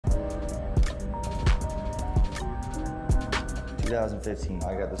2015,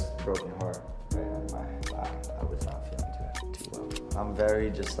 I got this broken heart right on my thigh. I was not feeling too well. I'm very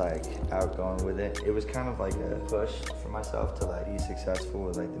just like outgoing with it. It was kind of like a push for myself to like be successful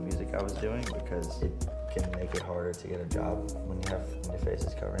with like the music I was doing, because it can make it harder to get a job when your face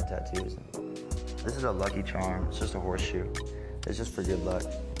is covered in tattoos. This is a Luckycharm. It's just a horseshoe. It's just for good luck.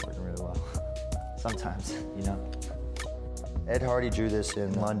 Working really well. Sometimes, you know. Ed Hardy drew this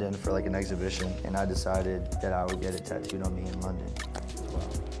in London for like an exhibition, and I decided that I would get it tattooed on me in London as well,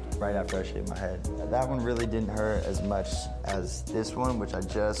 right after I shaved my head. That one really didn't hurt as much as this one, which I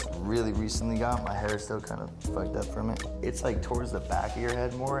just really recently got. My hair is still kind of fucked up from it. It's like towards the back of your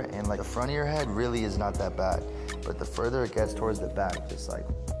head more, and like the front of your head really is not that bad. But the further it gets towards the back, just like,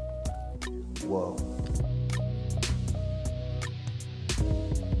 whoa.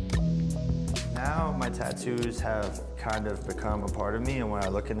 Now my tattoos have kind of become a part of me, and when I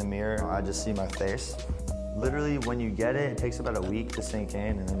look in the mirror, I just see my face. Literally, when you get it, it takes about a week to sink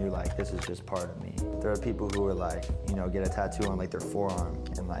in, and then you're like, this is just part of me. There are people who are like, you know, get a tattoo on like their forearm,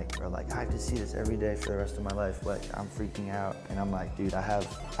 and like are like, I have to see this every day for the rest of my life. Like, I'm freaking out. And I'm like, dude,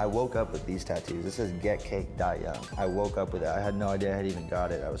 I woke up with these tattoos. This says Get Cake Die Young. I woke up with it. I had no idea I had even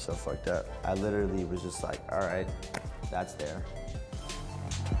got it. I was so fucked up. I literally was just like, all right, that's there.